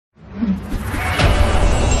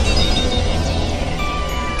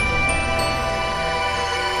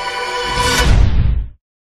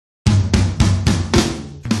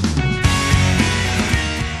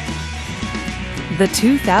the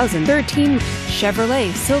 2013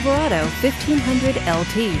 Chevrolet Silverado 1500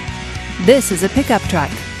 LT. This is a pickup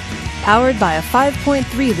truck powered by a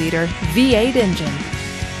 5.3-liter V8 engine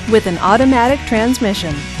with an automatic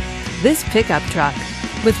transmission. This pickup truck,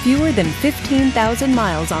 with fewer than 15,000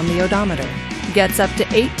 miles on the odometer, gets up to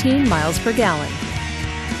 18 miles per gallon.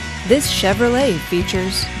 This Chevrolet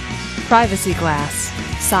features privacy glass,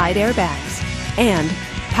 side airbags, and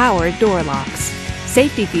power door locks.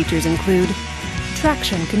 Safety features include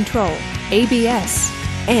traction control, ABS,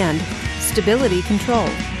 and stability control.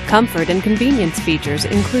 Comfort and convenience features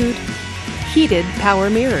include heated power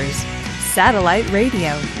mirrors, satellite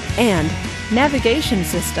radio, and navigation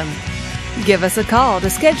system. Give us a call to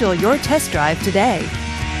schedule your test drive today.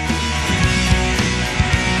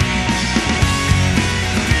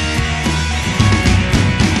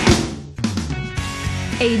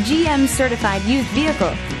 A GM certified used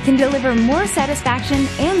vehicle can deliver more satisfaction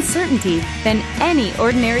and certainty than any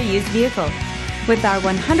ordinary used vehicle. With our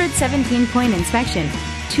 117-point inspection,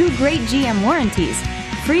 2 great GM warranties,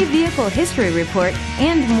 free vehicle history report,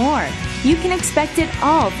 and more, you can expect it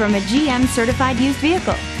all from a GM certified used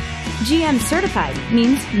vehicle. GM certified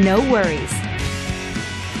means no worries.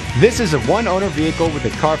 This is a one-owner vehicle with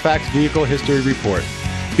a Carfax Vehicle History Report.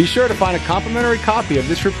 Be sure to find a complimentary copy of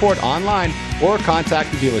this report online or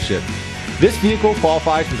contact the dealership. This vehicle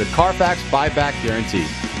qualifies for the Carfax buyback guarantee.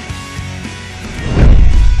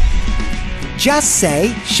 Just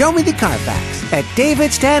say, "Show me the Carfax" at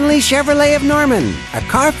David Stanley Chevrolet of Norman, a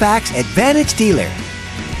Carfax Advantage dealer.